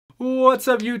What's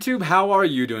up YouTube? How are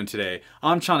you doing today?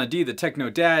 I'm Chana D, the Techno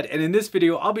Dad, and in this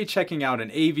video I'll be checking out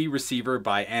an AV receiver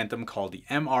by Anthem called the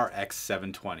MRX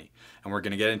 720. And we're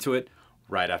going to get into it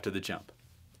right after the jump.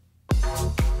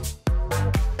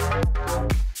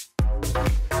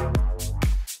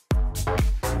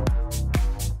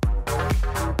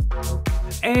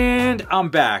 And I'm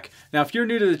back. Now if you're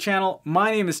new to the channel,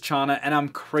 my name is Chana and I'm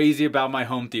crazy about my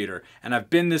home theater, and I've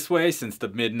been this way since the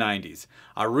mid-90s.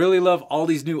 I really love all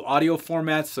these new audio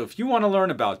formats, so if you want to learn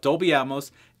about Dolby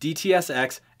Atmos,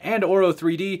 DTS:X, and Auro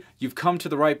 3D, you've come to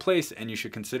the right place and you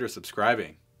should consider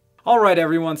subscribing. Alright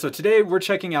everyone, so today we're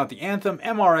checking out the Anthem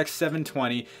MRX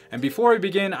 720, and before we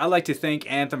begin, I'd like to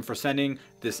thank Anthem for sending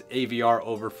this AVR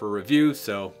over for review,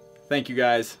 so thank you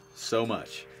guys so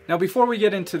much. Now before we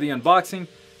get into the unboxing,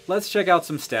 let's check out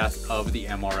some stats of the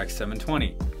MRX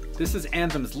 720. This is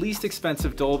Anthem's least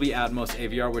expensive Dolby Atmos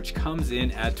AVR, which comes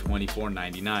in at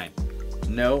 $24.99.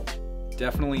 No,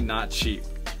 definitely not cheap.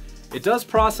 It does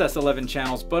process 11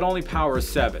 channels, but only powers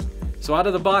 7. So out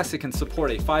of the box, it can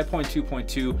support a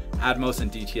 5.2.2 Atmos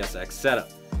and DTS:X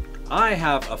setup. I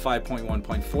have a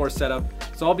 5.1.4 setup,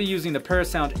 so I'll be using the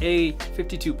Parasound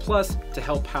A52 Plus to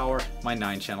help power my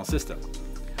 9-channel system.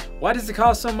 Why does it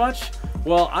cost so much?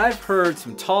 Well, I've heard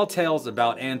some tall tales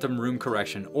about Anthem Room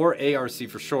Correction, or ARC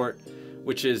for short,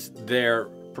 which is their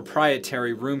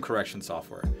proprietary room correction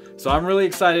software. So I'm really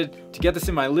excited to get this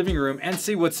in my living room and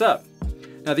see what's up.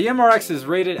 Now the MRX is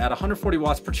rated at 140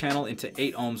 watts per channel into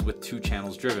 8 ohms with 2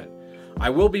 channels driven. I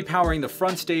will be powering the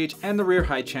front stage and the rear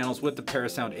height channels with the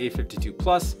Parasound A52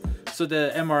 Plus, so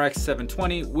the MRX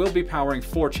 720 will be powering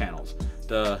 4 channels,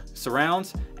 the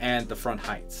surrounds and the front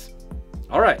heights.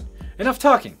 Alright, enough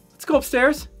talking. Let's go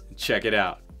upstairs and check it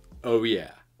out. Oh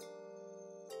yeah.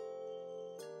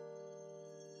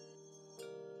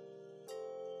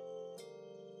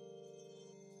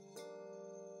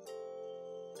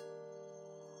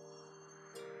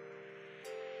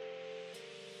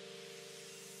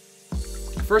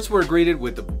 First we're greeted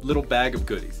with a little bag of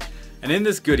goodies. And in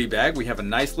this goodie bag we have a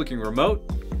nice looking remote,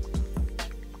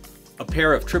 a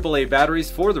pair of AAA batteries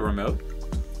for the remote,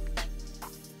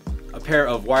 a pair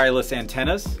of wireless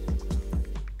antennas,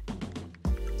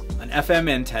 an FM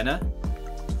antenna,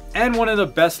 and one of the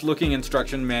best looking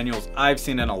instruction manuals I've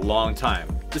seen in a long time.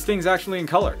 This thing's actually in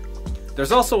color.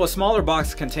 There's also a smaller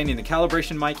box containing the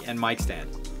calibration mic and mic stand.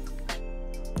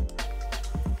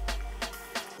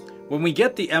 When we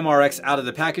get the MRX out of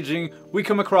the packaging, we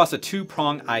come across a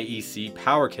 2-prong IEC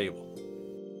power cable.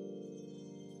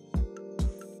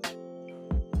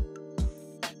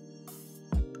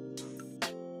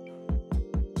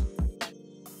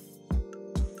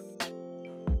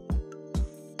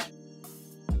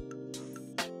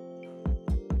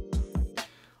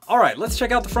 Alright, let's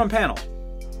check out the front panel.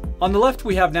 On the left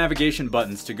we have navigation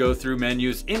buttons to go through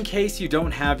menus in case you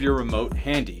don't have your remote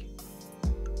handy.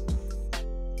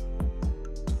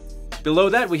 Below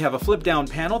that we have a flip down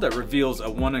panel that reveals a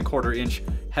 1¼ inch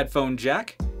headphone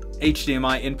jack,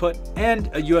 HDMI input, and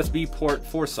a USB port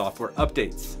for software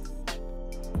updates.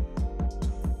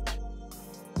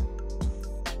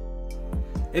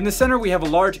 In the center we have a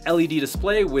large LED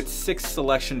display with 6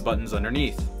 selection buttons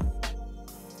underneath.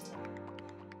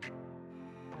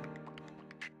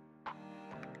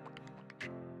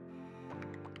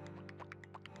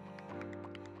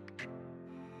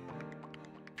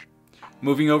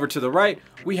 Moving over to the right,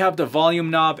 we have the volume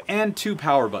knob and 2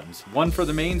 power buttons, one for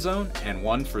the main zone and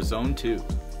one for zone 2.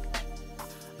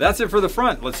 That's it for the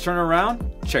front. Let's turn around,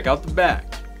 check out the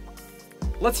back.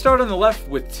 Let's start on the left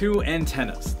with 2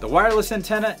 antennas, the wireless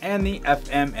antenna and the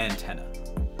FM antenna.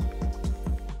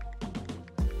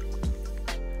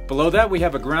 Below that we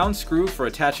have a ground screw for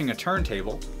attaching a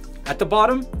turntable. At the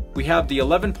bottom, we have the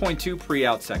 11.2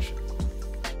 pre-out section.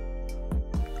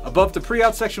 Above the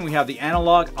pre-out section we have the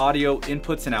analog audio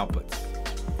inputs and outputs.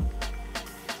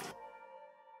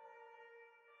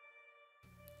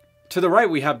 To the right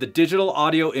we have the digital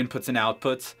audio inputs and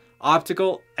outputs,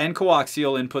 optical and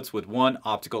coaxial inputs with 1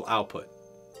 optical output.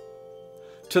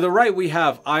 To the right we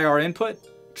have IR input,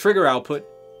 trigger output,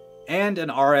 and an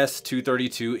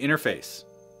RS-232 interface.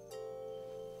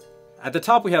 At the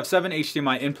top we have 7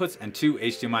 HDMI inputs and 2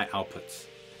 HDMI outputs.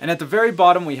 And at the very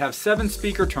bottom we have 7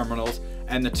 speaker terminals,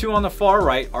 and the 2 on the far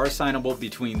right are assignable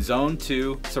between Zone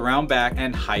 2, Surround Back,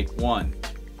 and Height 1.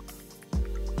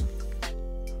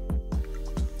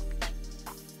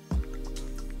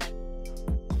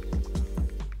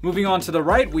 Moving on to the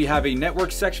right, we have a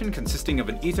network section consisting of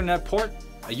an Ethernet port,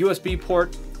 a USB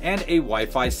port, and a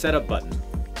Wi-Fi setup button.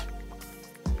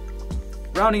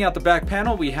 Rounding out the back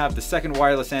panel, we have the second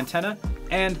wireless antenna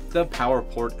and the power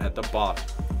port at the bottom.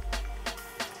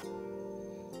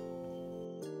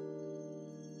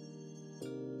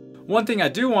 One thing I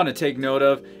do want to take note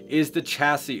of is the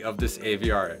chassis of this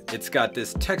AVR. It's got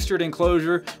this textured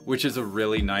enclosure, which is a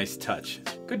really nice touch.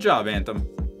 Good job, Anthem.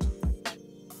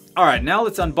 Alright, now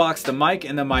let's unbox the mic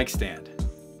and the mic stand.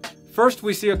 First,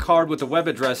 we see a card with a web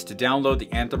address to download the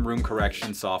Anthem room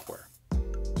correction software.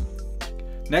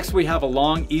 Next, we have a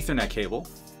long Ethernet cable,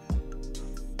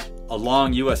 a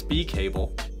long USB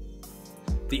cable,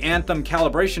 the Anthem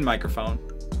calibration microphone,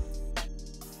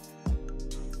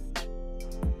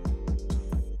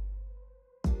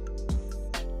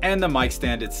 and the mic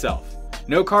stand itself.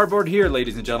 No cardboard here,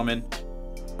 ladies and gentlemen.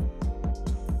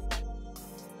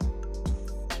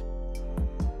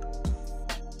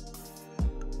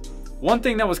 One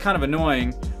thing that was kind of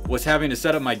annoying was having to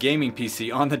set up my gaming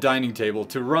PC on the dining table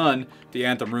to run the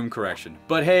Anthem room correction.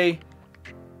 But hey,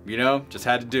 you know, just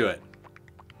had to do it.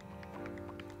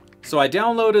 So I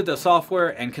downloaded the software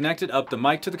and connected up the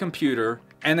mic to the computer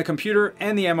and the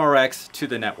MRX to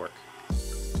the network.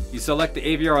 You select the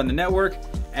AVR on the network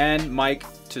and mic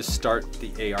to start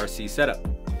the ARC setup.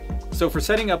 So for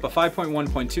setting up a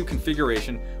 5.1.2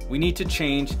 configuration, we need to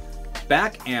change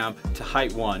back amp to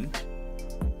height 1,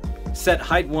 set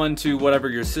height 1 to whatever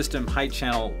your system height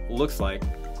channel looks like.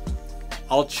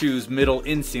 I'll choose middle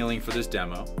in ceiling for this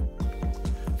demo.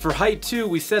 For height 2,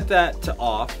 we set that to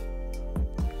off,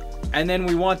 and then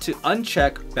we want to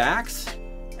uncheck backs,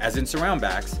 as in surround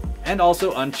backs, and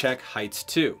also uncheck heights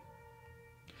 2.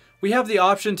 We have the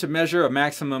option to measure a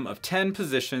maximum of 10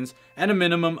 positions and a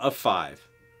minimum of 5.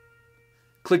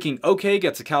 Clicking OK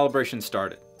gets the calibration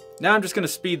started. Now I'm just going to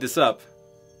speed this up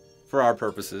for our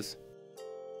purposes.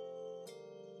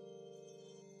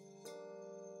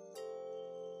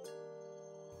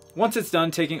 Once it's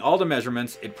done taking all the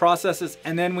measurements, it processes,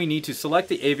 and then we need to select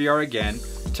the AVR again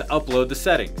to upload the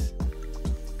settings.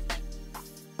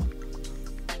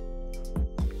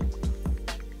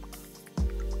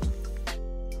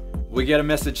 We get a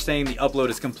message saying the upload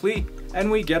is complete,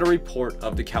 and we get a report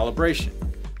of the calibration.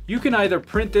 You can either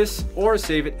print this or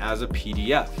save it as a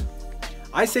PDF.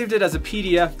 I saved it as a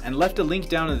PDF and left a link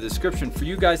down in the description for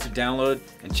you guys to download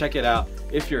and check it out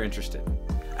if you're interested.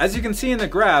 As you can see in the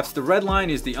graphs, the red line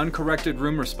is the uncorrected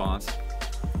room response,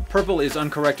 purple is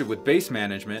uncorrected with bass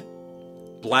management,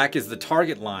 black is the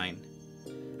target line,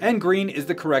 and green is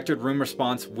the corrected room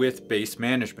response with bass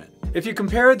management. If you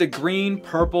compare the green,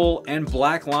 purple, and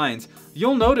black lines,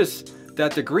 you'll notice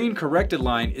that the green corrected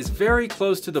line is very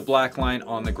close to the black line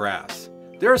on the graphs.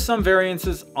 There are some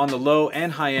variances on the low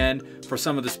and high end for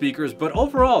some of the speakers, but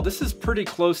overall this is pretty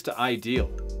close to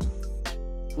ideal.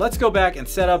 Let's go back and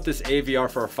set up this AVR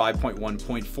for a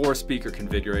 5.1.4 speaker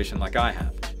configuration like I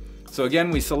have. So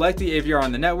again, we select the AVR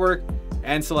on the network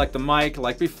and select the mic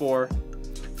like before.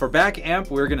 For back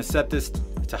amp, we're going to set this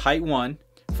to height 1.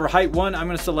 For height 1, I'm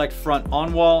going to select front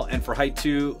on wall, and for height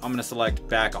 2, I'm going to select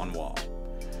back on wall.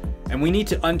 And we need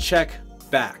to uncheck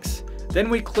backs. Then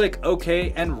we click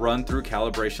OK and run through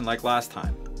calibration like last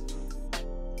time.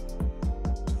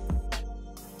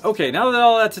 Okay, now that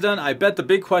all that's done, I bet the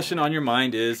big question on your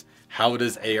mind is, how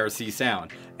does ARC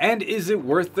sound? And is it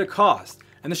worth the cost?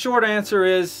 And the short answer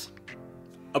is,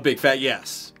 a big fat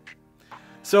yes.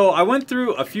 So I went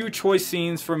through a few choice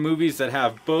scenes from movies that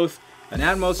have both an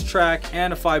Atmos track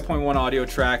and a 5.1 audio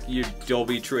track,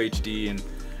 Dolby True HD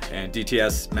and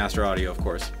DTS Master Audio, of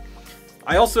course.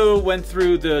 I also went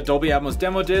through the Dolby Atmos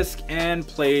demo disc and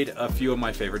played a few of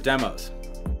my favorite demos.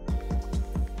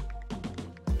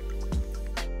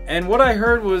 And what I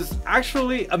heard was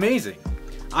actually amazing.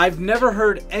 I've never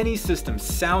heard any system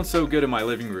sound so good in my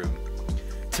living room.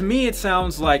 To me, it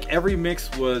sounds like every mix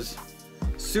was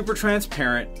super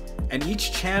transparent and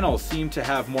each channel seemed to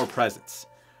have more presence.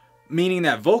 Meaning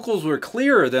that vocals were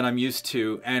clearer than I'm used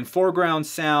to and foreground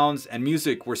sounds and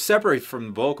music were separated from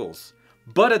the vocals,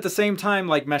 but at the same time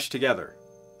like meshed together.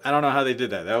 I don't know how they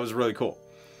did that. That was really cool.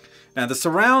 Now the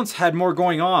surrounds had more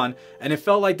going on and it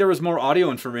felt like there was more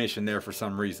audio information there for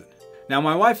some reason. Now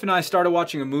my wife and I started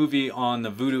watching a movie on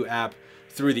the Vudu app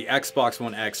through the Xbox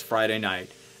One X Friday night,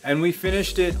 and we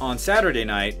finished it on Saturday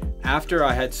night after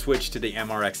I had switched to the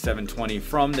MRX 720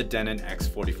 from the Denon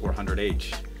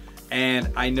X4400H.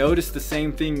 And I noticed the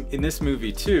same thing in this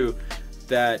movie too,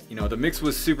 that the mix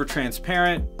was super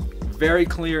transparent, very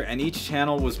clear, and each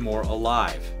channel was more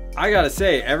alive. I gotta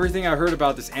say, everything I heard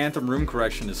about this Anthem room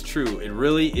correction is true. It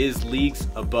really is leagues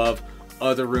above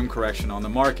other room correction on the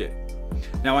market.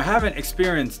 Now I haven't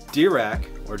experienced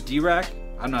DRAC,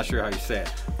 I'm not sure how you say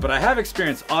it, but I have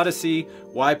experienced Odyssey,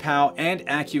 YPOW, and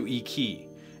AccuEQ.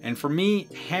 And for me,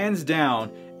 hands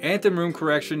down, Anthem room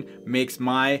correction makes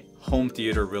my home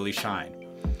theater really shine.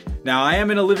 Now I am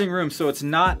in a living room, so it's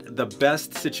not the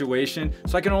best situation,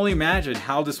 so I can only imagine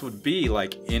how this would be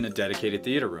like in a dedicated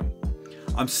theater room.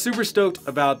 I'm super stoked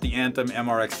about the Anthem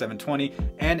MRX 720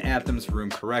 and Anthem's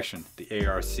room correction, the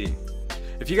ARC.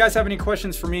 If you guys have any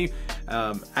questions for me,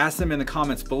 ask them in the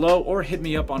comments below or hit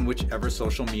me up on whichever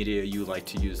social media you like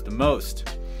to use the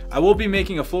most. I will be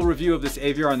making a full review of this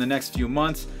AVR in the next few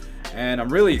months, and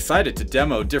I'm really excited to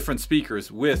demo different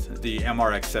speakers with the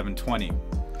MRX 720.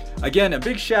 Again, a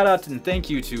big shout out and thank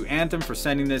you to Anthem for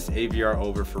sending this AVR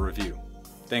over for review.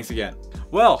 Thanks again.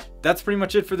 Well, that's pretty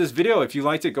much it for this video. If you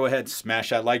liked it, go ahead, smash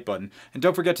that like button. And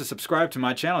don't forget to subscribe to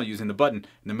my channel using the button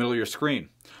in the middle of your screen.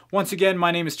 Once again,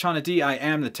 my name is Chana D. I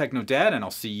am the Techno Dad, and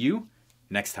I'll see you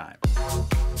next time.